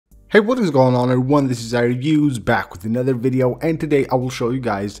Hey, what is going on everyone? This is iReviews back with another video, and today I will show you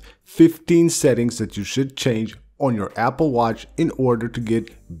guys 15 settings that you should change on your Apple Watch in order to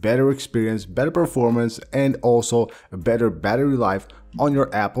get better experience, better performance, and also a better battery life on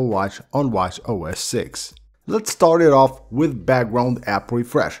your Apple Watch on WatchOS 6. Let's start it off with background app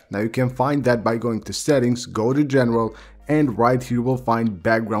refresh. Now you can find that by going to settings, go to general, and right here you will find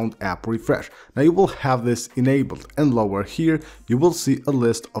background app refresh. Now you will have this enabled, and lower here you will see a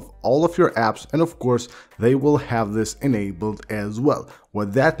list of all of your apps, and of course they will have this enabled as well.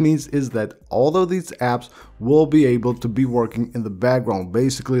 What that means is that all of these apps will be able to be working in the background.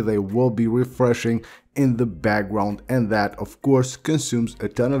 Basically they will be refreshing in the background, and that of course consumes a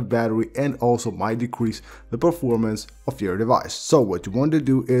ton of battery and also might decrease the performance of your device. So what you want to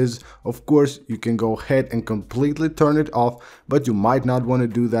do is, of course, you can go ahead and completely turn it off, but you might not want to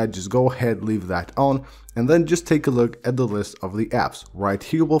do that. Just go ahead, leave that on, and then just take a look at the list of the apps. Right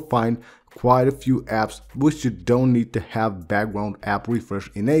here we'll find quite a few apps which you don't need to have background app refresh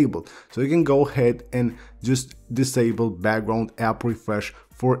enabled. So you can go ahead and just disable background app refresh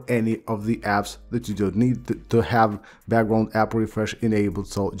for any of the apps that you don't need to have background app refresh enabled.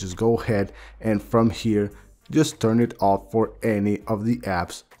 So just go ahead and from here just turn it off for any of the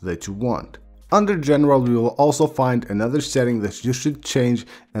apps that you want. Under general, you will also find another setting that you should change,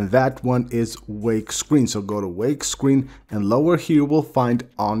 and that one is wake screen. So go to wake screen, and lower here you will find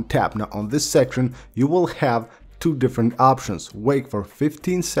on tap. Now on this section you will have two different options: wake for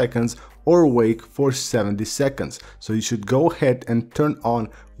 15 seconds or wake for 70 seconds. So you should go ahead and turn on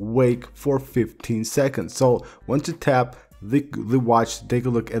wake for 15 seconds. So once you tap the watch to take a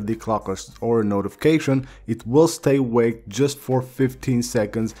look at the clock or notification, it will stay awake just for 15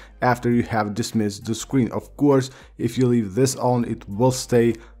 seconds after you have dismissed the screen. Of course, if you leave this on, it will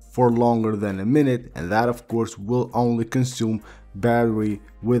stay for longer than a minute, and that of course will only consume battery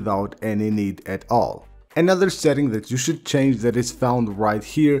without any need at all. Another setting that you should change that is found right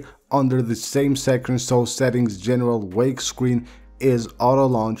here under the same section, so settings, general, wake screen, is auto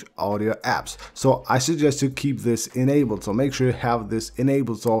launch audio apps. So I suggest you keep this enabled. So make sure you have this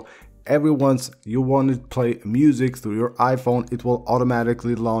enabled, so every once you want to play music through your iPhone, it will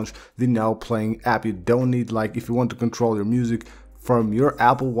automatically launch the now playing app. You don't need, like, if you want to control your music from your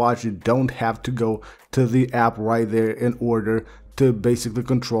Apple Watch, you don't have to go to the app right there in order to basically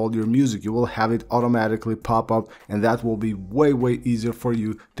control your music. You will have it automatically pop up, and that will be way easier for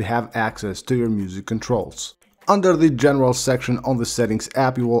you to have access to your music controls. Under the general section on the settings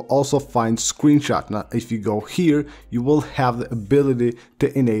app, you will also find screenshot. Now if you go here, you will have the ability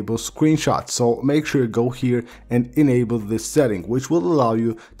to enable screenshots. So make sure you go here and enable this setting, which will allow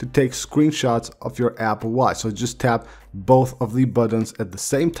you to take screenshots of your Apple Watch. So just tap both of the buttons at the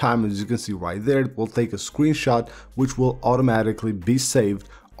same time. As you can see right there, it will take a screenshot which will automatically be saved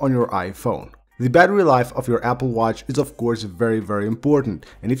on your iPhone. The battery life of your Apple Watch is of course very important,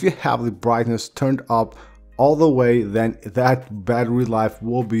 and if you have the brightness turned up all the way, then that battery life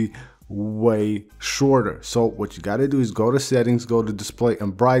will be way shorter. So what you got to do is go to settings, go to display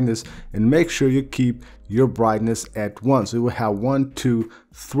and brightness, and make sure you keep your brightness at 1. So you will have 1, 2,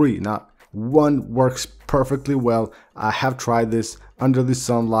 3. Now 1 works perfectly well. I have tried this under the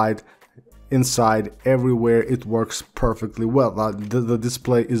sunlight, inside, everywhere. It works perfectly well. The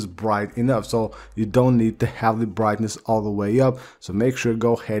display is bright enough, so you don't need to have the brightness all the way up. So make sure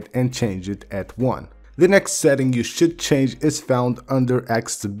go ahead and change it at 1. The next setting you should change is found under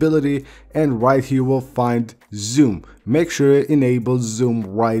accessibility, and right here you will find zoom. Make sure you enable zoom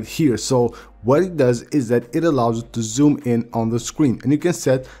right here. So what it does is that it allows you to zoom in on the screen, and you can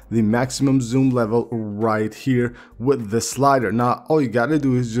set the maximum zoom level right here with the slider. Now all you gotta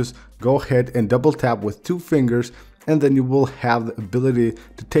do is just go ahead and double tap with 2 fingers, and then you will have the ability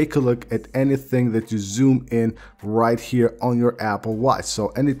to take a look at anything that you zoom in right here on your Apple Watch. So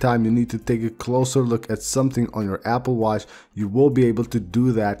anytime you need to take a closer look at something on your Apple Watch, you will be able to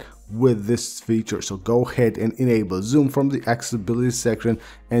do that with this feature. So go ahead and enable zoom from the accessibility section,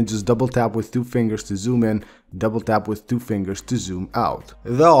 and just double tap with 2 fingers to zoom in, double tap with 2 fingers to zoom out.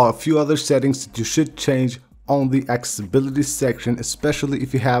 There are a few other settings that you should change on the accessibility section, especially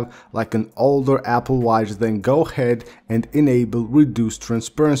if you have like an older Apple Watch. Then go ahead and enable reduce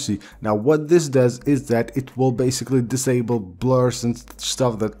transparency. Now what this does is that it will basically disable blurs and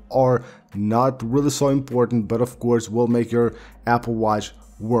stuff that are not really so important, but of course will make your Apple Watch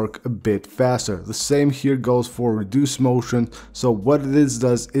work a bit faster. The same here goes for reduce motion. So what this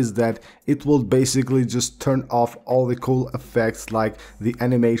does is that it will basically just turn off all the cool effects like the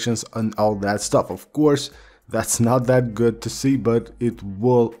animations and all that stuff. Of course, That's not that good to see, but it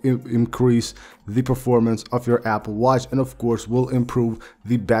will increase the performance of your Apple Watch, and of course will improve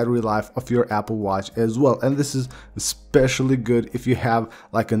the battery life of your Apple Watch as well. And this is especially good if you have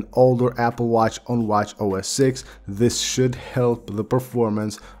like an older Apple Watch on WatchOS 6. This should help the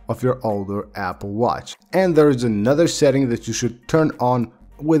performance of your older Apple Watch. And there is another setting that you should turn on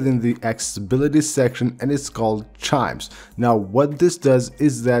within the accessibility section, and it's called chimes. Now what this does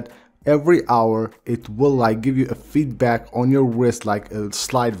is that every hour it will like give you a feedback on your wrist, like a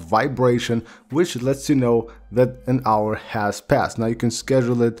slight vibration, which lets you know that an hour has passed. Now you can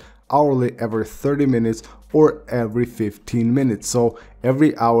schedule it hourly, every 30 minutes or every 15 minutes. So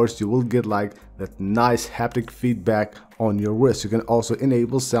every hours you will get like that nice haptic feedback on your wrist. You can also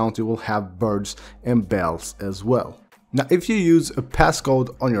enable sounds. You will have birds and bells as well. Now if you use a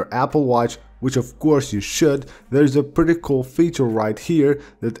passcode on your Apple Watch, which of course you should, there's a pretty cool feature right here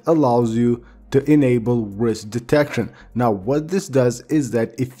that allows you to enable wrist detection. Now what this does is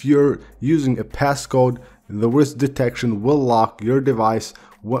that if you're using a passcode, the wrist detection will lock your device,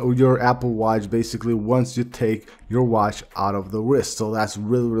 your Apple Watch, basically once you take your watch out of the wrist. So that's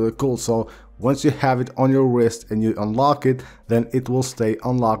really cool. So once you have it on your wrist and you unlock it, then it will stay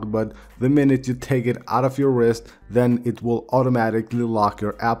unlocked, but the minute you take it out of your wrist, then it will automatically lock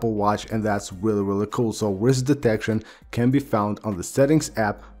your Apple Watch, and that's really cool. So wrist detection can be found on the settings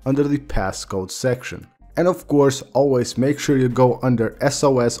app under the passcode section. And of course, always make sure you go under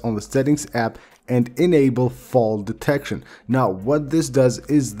SOS on the settings app and enable fall detection. Now what this does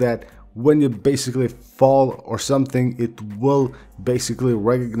is that when you basically fall or something, it will basically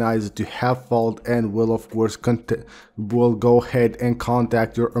recognize that you have fallen and will of course will go ahead and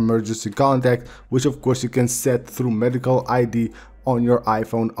contact your emergency contact, which of course you can set through medical ID on your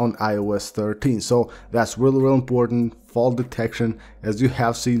iPhone on iOS 13. So that's really important. Fall detection, as you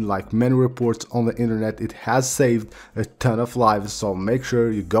have seen like many reports on the internet, it has saved a ton of lives. So make sure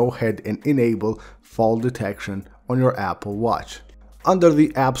you go ahead and enable fall detection on your Apple Watch. Under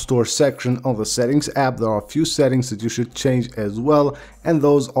the App Store section on the Settings app, there are a few settings that you should change as well, and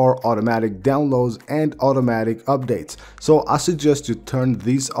those are automatic downloads and automatic updates. So I suggest you turn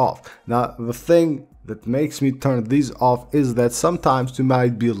these off. Now the thing that makes me turn these off is that sometimes you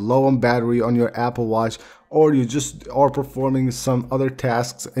might be low on battery on your Apple Watch, or you just are performing some other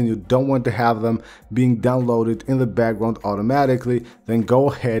tasks and you don't want to have them being downloaded in the background automatically. Then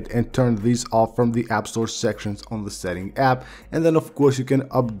go ahead and turn these off from the App Store sections on the Setting app, and then of course you can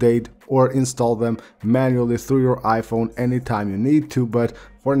update or install them manually through your iPhone anytime you need to, but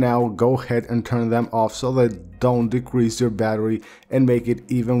for now go ahead and turn them off so that don't decrease your battery and make it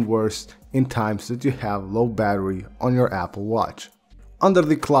even worse in times that you have low battery on your Apple Watch. Under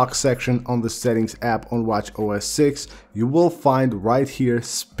the clock section on the Settings app on WatchOS 6, you will find right here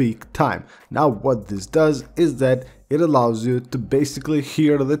Speak Time. Now what this does is that it allows you to basically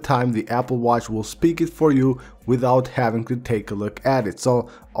hear the time. The Apple Watch will speak it for you without having to take a look at it. So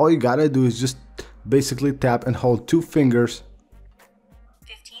all you gotta do is just basically tap and hold two fingers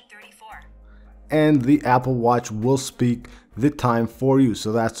 15:34, and the Apple Watch will speak the time for you.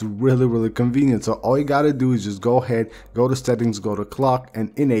 So that's really convenient. So all you gotta do is just go ahead, go to settings, go to clock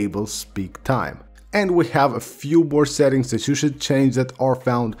and enable Speak Time. And we have a few more settings that you should change that are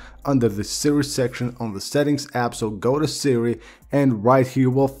found under the Siri section on the Settings app. So go to Siri, and right here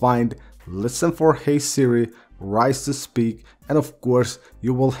we'll find Listen for Hey Siri, Rise to Speak, and of course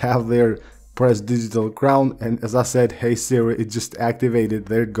you will have there press digital crown, and as I said, Hey Siri, it just activated.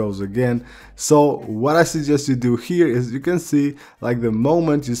 There it goes again. So what I suggest you do here is, you can see like the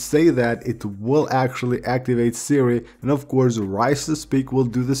moment you say that, it will actually activate Siri, and of course Rise to Speak will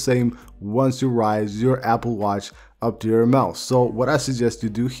do the same once you rise your Apple Watch up to your mouth. So what I suggest you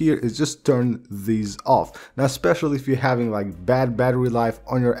do here is just turn these off. Now especially if you're having like bad battery life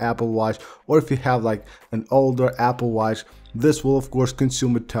on your Apple Watch, or if you have like an older Apple Watch, this will of course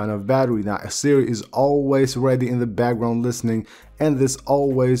consume a ton of battery. Now Siri is always ready in the background listening, and this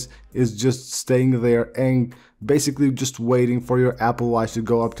always is just staying there and basically just waiting for your Apple Watch to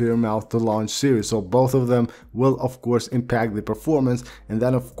go up to your mouth to launch Siri. So both of them will of course impact the performance, and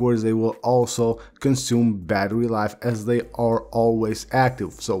then of course they will also consume battery life as they are always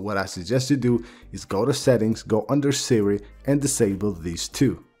active. So what I suggest you do is go to Settings, go under Siri and disable these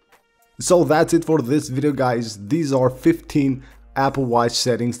two. So that's it for this video, guys. These are 15 Apple Watch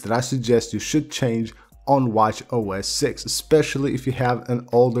settings that I suggest you should change on WatchOS 6, especially if you have an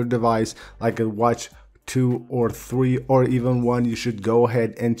older device like a Watch 2 or 3 or even 1. You should go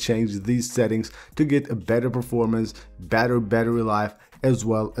ahead and change these settings to get a better performance, better battery life, as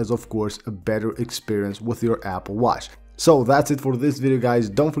well as of course a better experience with your Apple Watch. So that's it for this video, guys.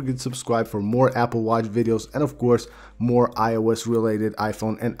 Don't forget to subscribe for more Apple Watch videos and of course more iOS related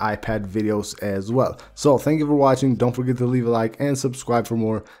iPhone and iPad videos as well. So thank you for watching. Don't forget to leave a like and subscribe for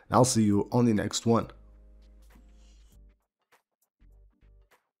more, and I'll see you on the next one.